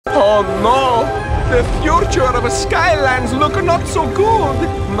Oh no! The future of Skylanders look not so good.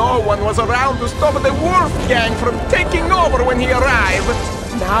 No one was around to stop the Wolf Gang from taking over when he arrived.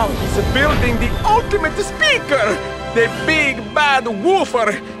 Now he's building the ultimate speaker, the big bad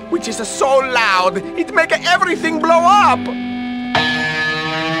woofer, which is so loud it makes everything blow up.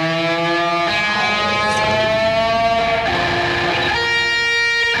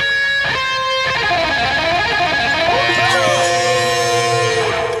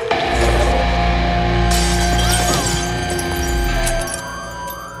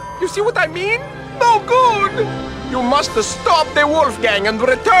 You see what I mean? No good! You must stop the Wolfgang and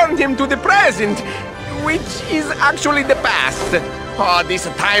return him to the present, which is actually the past. Oh, this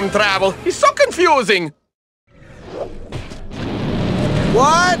time travel is so confusing.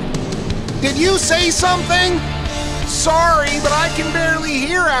 What? Did you say something? Sorry, but I can barely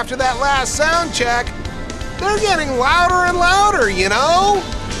hear after that last sound check. They're getting louder and louder, you know?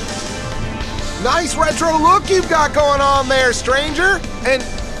 Nice retro look you've got going on there, stranger. And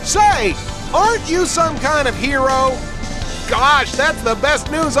say, aren't you some kind of hero? Gosh, that's the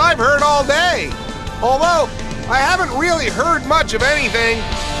best news I've heard all day. Although, I haven't really heard much of anything.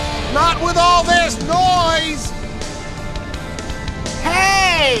 Not with all this noise.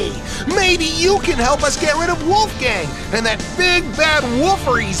 Hey! Maybe you can help us get rid of Wolfgang and that big bad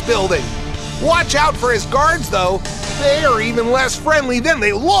woofer he's building. Watch out for his guards, though. They are even less friendly than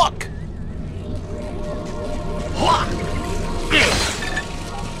they look.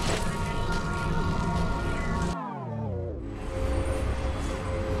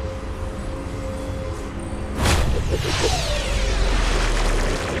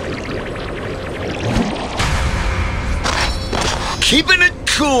 Keeping it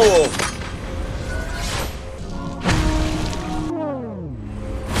cool.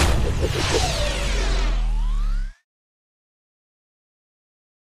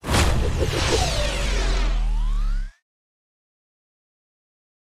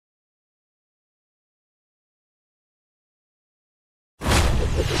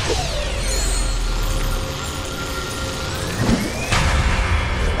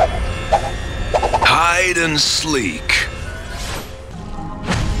 Hide and sleek.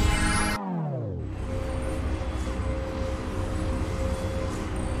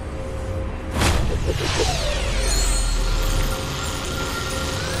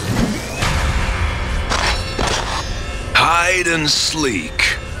 Hide and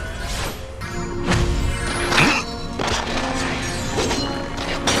sleek.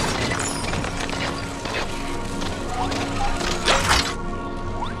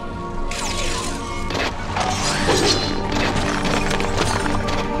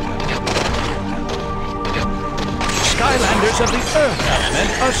 Skylanders of the Earth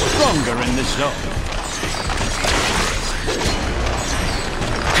element are stronger in this zone.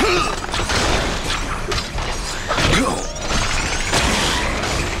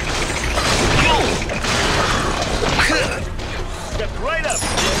 Step right up.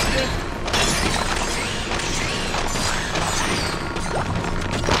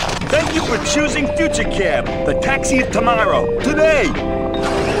 Thank you for choosing Future Cab, the taxi of tomorrow, today.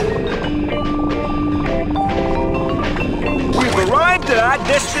 We've arrived at our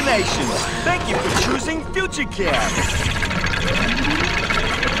destination. Thank you for choosing Future Cab.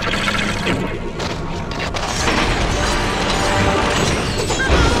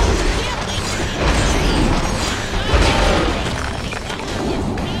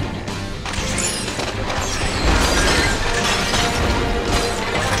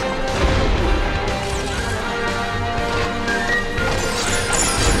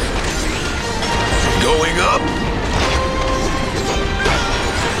 Going up.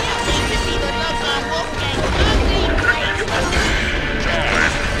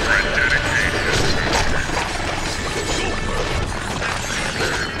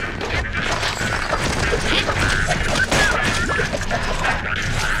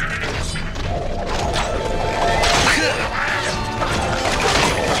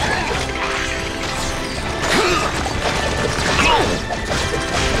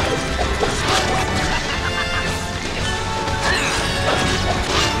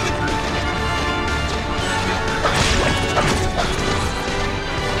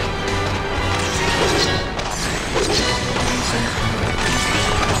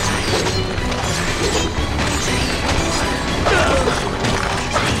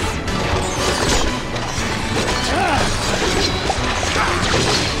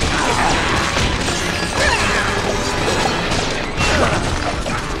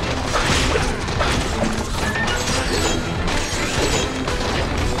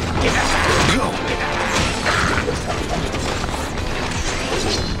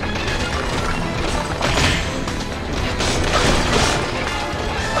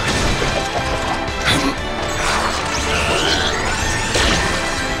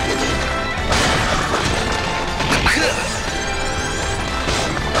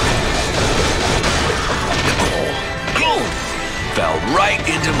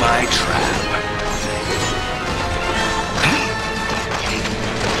 into my trap.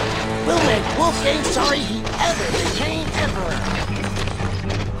 We'll make Wolfgang sorry he ever became emperor.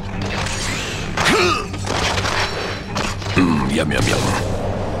 Yum, yum, yum.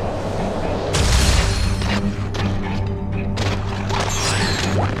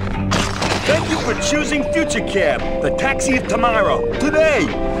 Thank you for choosing Future Cab, the taxi of tomorrow, today.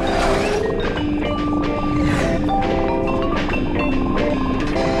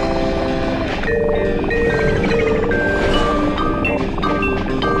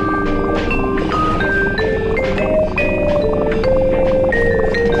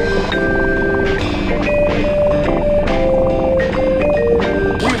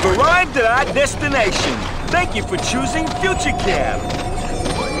 We've arrived at our destination. Thank you for choosing Future Cab.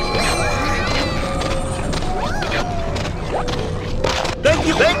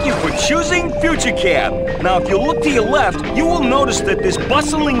 Thank you for choosing Future Cab. Now, if you look to your left, you will notice that this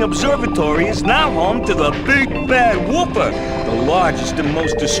bustling observatory is now home to the Big Bad Woofer, the largest and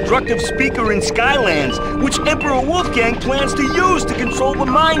most destructive speaker in Skylands, which Emperor Wolfgang plans to use to control the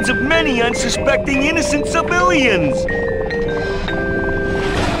minds of many unsuspecting innocent civilians.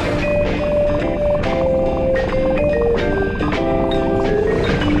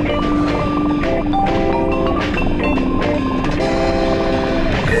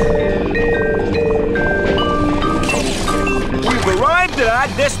 At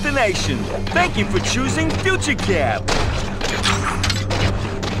our destination. Thank you for choosing Future Cab.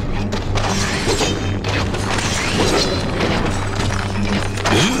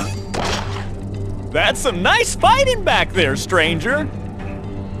 That's some nice fighting back there, stranger.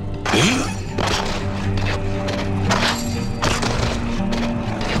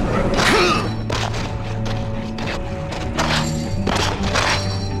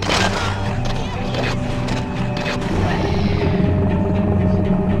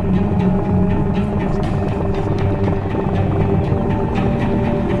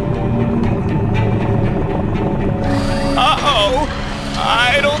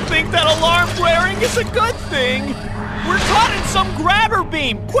 I don't think that alarm blaring is a good thing. We're caught in some grabber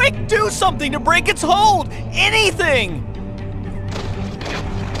beam. Quick, do something to break its hold. Anything.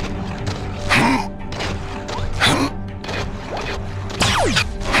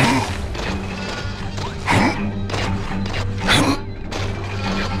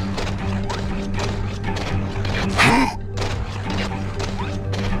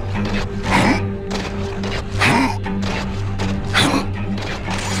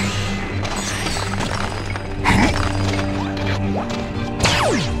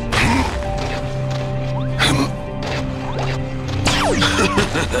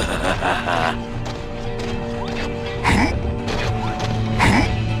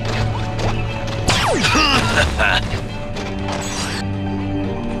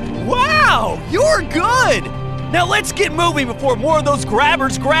 Wow, you're good! Now let's get moving before more of those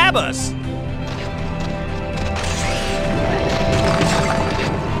grabbers grab us.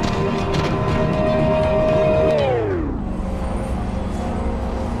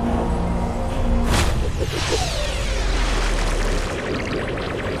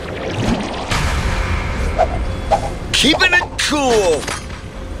 Keeping it cool.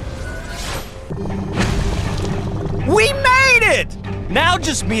 We made it! Now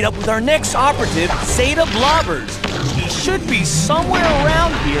just meet up with our next operative, Zeta Blobbers. He should be somewhere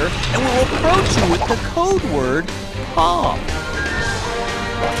around here, and we'll approach you with the code word, POM.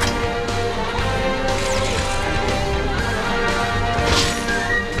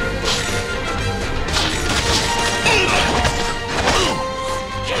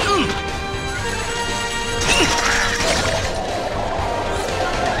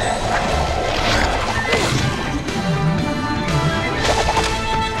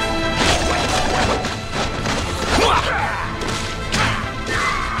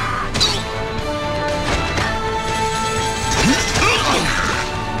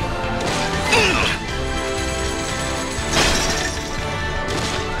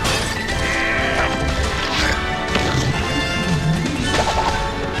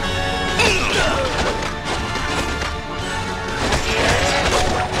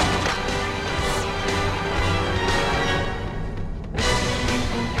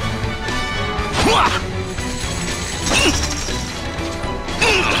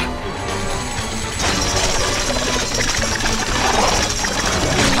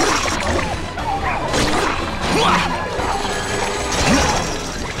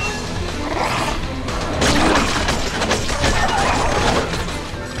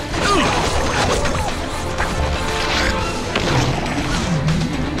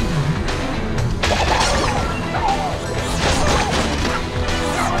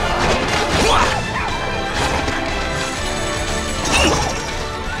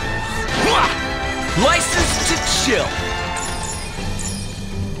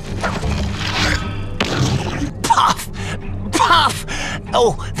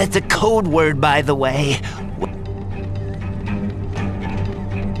 Oh, that's a code word, by the way.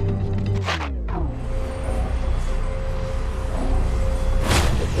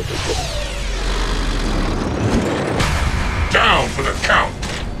 Down for the count.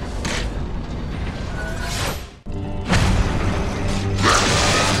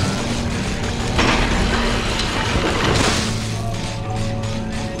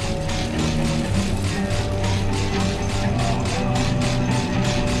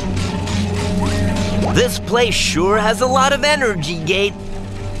 This place sure has a lot of energy, Gate.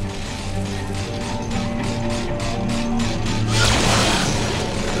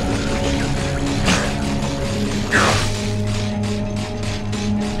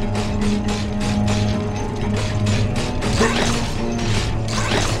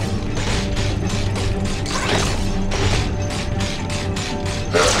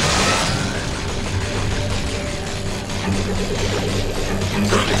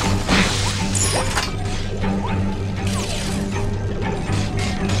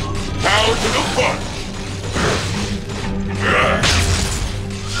 Power to the punch.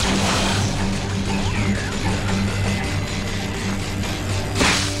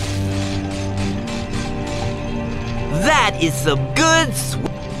 That is some good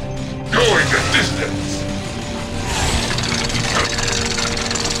Going the distance.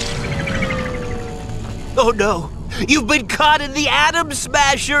 Oh no! You've been caught in the Atom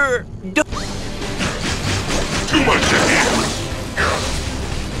Smasher! Too much to handle.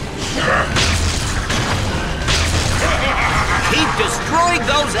 Keep destroying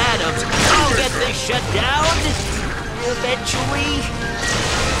those atoms! I'll get this shut down! Eventually...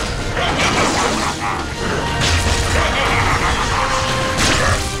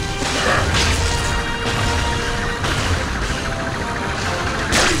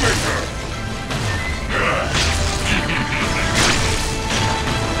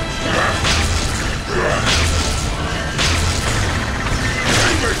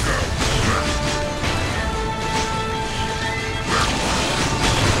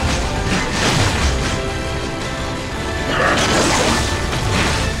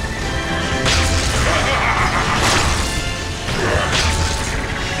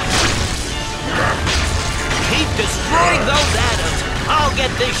 Destroying those atoms! I'll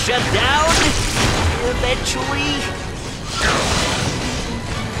get this shut down! Eventually...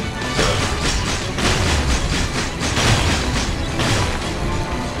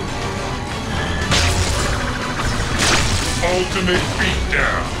 Ultimate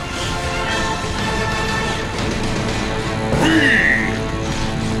beatdown. Whee!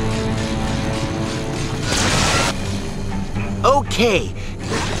 Okay.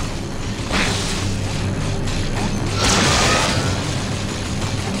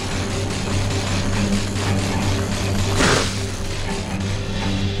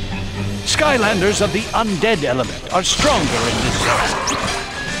 Skylanders of the undead element are stronger in this zone.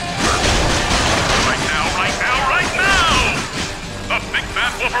 Right now! The Big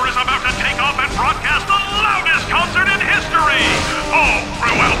Bad Whooper is about to take off and broadcast the loudest concert in history! All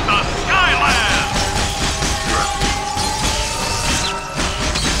throughout the Skylands!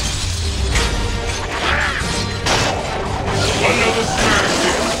 Another smash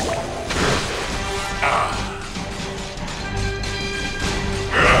hit.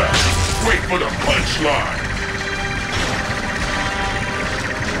 Wait for the punchline.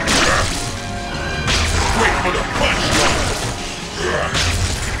 Wait for the punchline.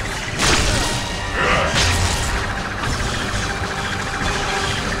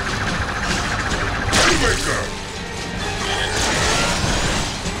 Haymaker.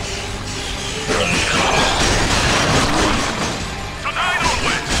 Tonight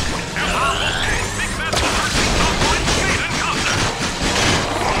only! Big Bad Whooper takes off great speed and concert!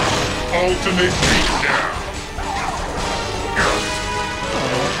 Ultimate beatdown.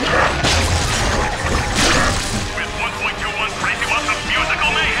 With 1.21 crazy watts of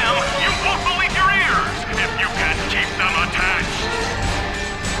musical mayhem, you won't believe your ears if you can keep them attached!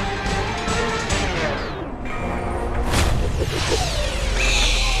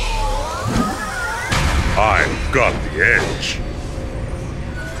 I've got the edge.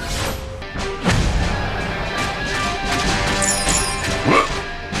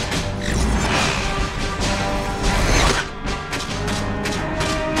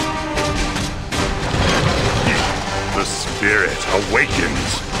 The spirit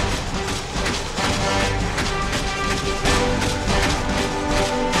awakens.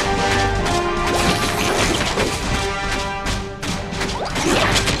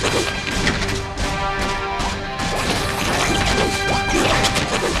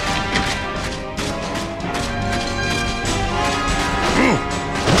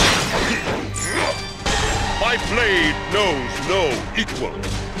 equal.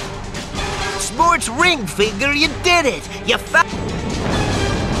 Sports ring finger, you did it! You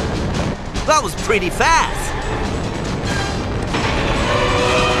That was pretty fast.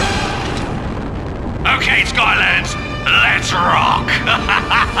 Okay, Skylands, let's rock!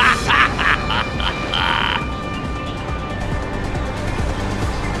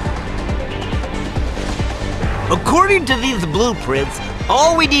 According to these blueprints,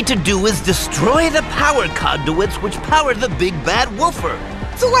 all we need to do is destroy the power conduits which power the big bad woofer.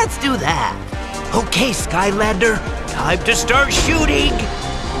 So let's do that. Okay, Skylander, time to start shooting.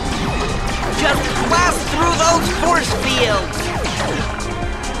 Just blast through those force fields.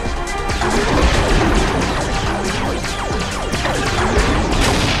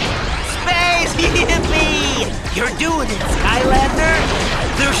 Space Yippee! You're doing it, Skylander.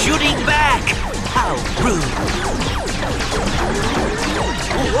 They're shooting back. How rude.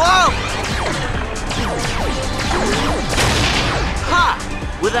 Whoa!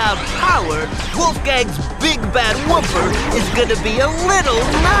 Ha! Without power, Wolfgang's big bad woofer is gonna be a little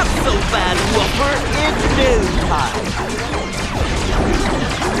not so bad woofer in no time.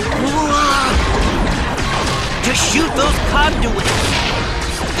 To shoot those conduits.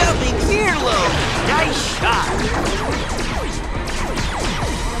 Stubbing earlobe. Nice shot.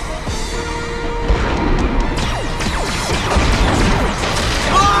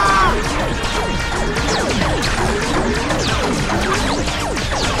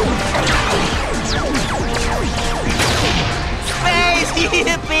 Space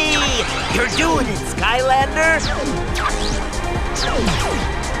Yippee! You're doing it, Skylander!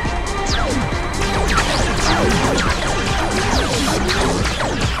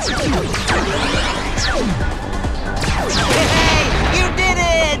 Hey, you did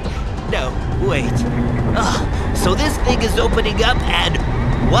it! No, wait. So this thing is opening up and...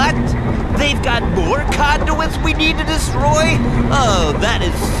 What? They've got more conduits we need to destroy? Oh, that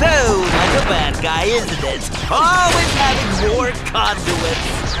is so like a bad guy, isn't it? Always having more conduits.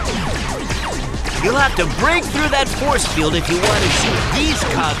 You'll have to break through that force field if you want to shoot these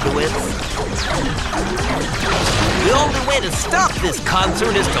conduits. The only way to stop this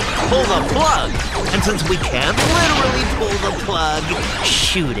concert is to pull the plug. And since we can't literally pull the plug,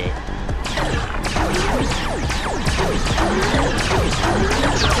 shoot it.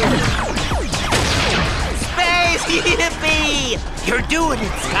 Space Yippee! You're doing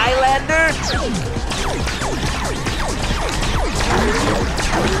it, Skylander!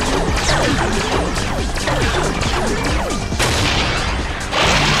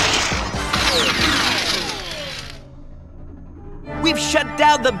 We've shut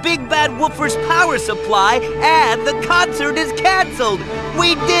down the Big Bad Woofer's power supply, and the concert is canceled!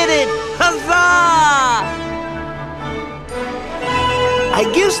 We did it! Huzzah! I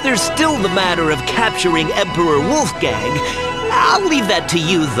guess there's still the matter of capturing Emperor Wolfgang. I'll leave that to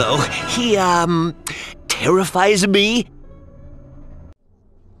you, though. He, terrifies me.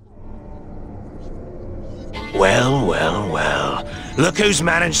 Well, well, well. Look who's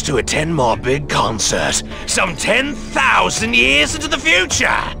managed to attend my big concert. Some 10,000 years into the future!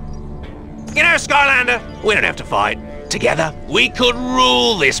 You know, Skylander, we don't have to fight. Together, we could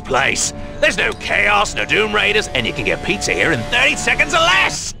rule this place. There's no chaos, no Doom Raiders, and you can get pizza here in 30 seconds or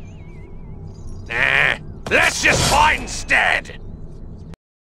less! Nah, let's just fight instead!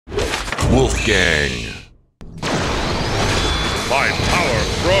 Wolfgang. My power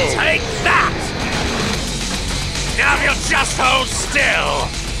grows. Take that! Now if you'll just hold still!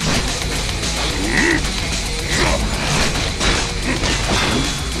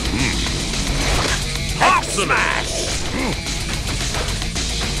 Hot smash!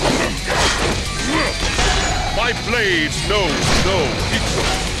 My blades know no equal.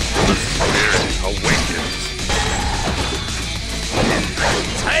 The spirit awakens.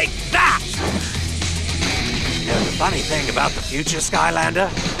 Take that! You know the funny thing about the future, Skylander?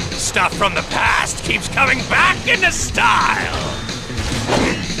 Stuff from the past keeps coming back into style!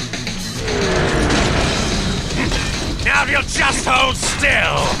 Now if you'll just hold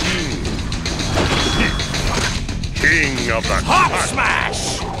still! King of the Hot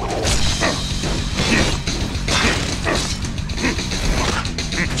smash!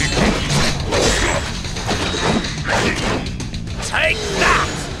 Take that!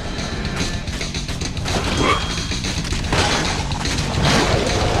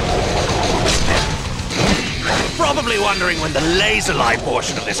 Probably wondering when the laser light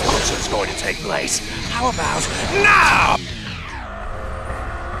portion of this concert is going to take place. How about now?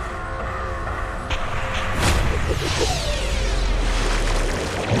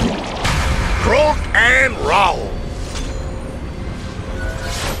 rock and roll.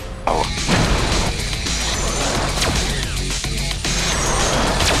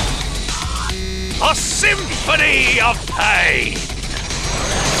 of pain!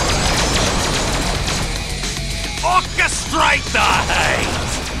 Orchestrate the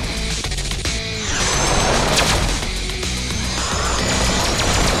hate!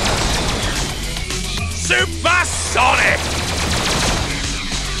 Supersonic!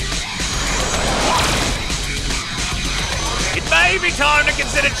 It may be time to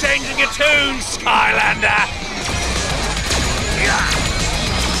consider changing your tune, Skylander!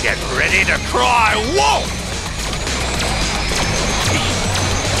 Get ready to cry wolf!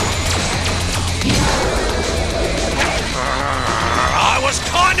 I was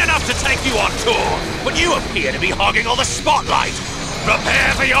kind enough to take you on tour, but you appear to be hogging all the spotlight.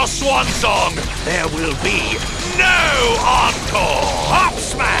 Prepare for your swan song. There will be no encore. Up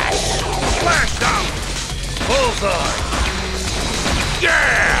smash! Splashdown! Bullseye!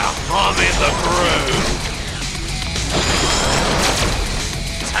 Yeah! I'm in the groove.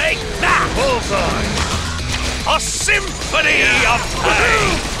 Take that! Bullseye! A symphony of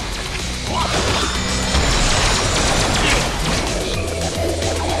pain!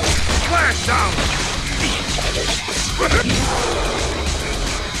 Splashdown!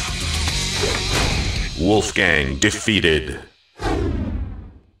 Wolfgang defeated.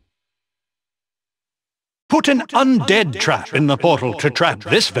 Put an undead trap in the portal to trap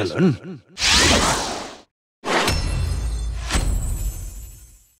this villain.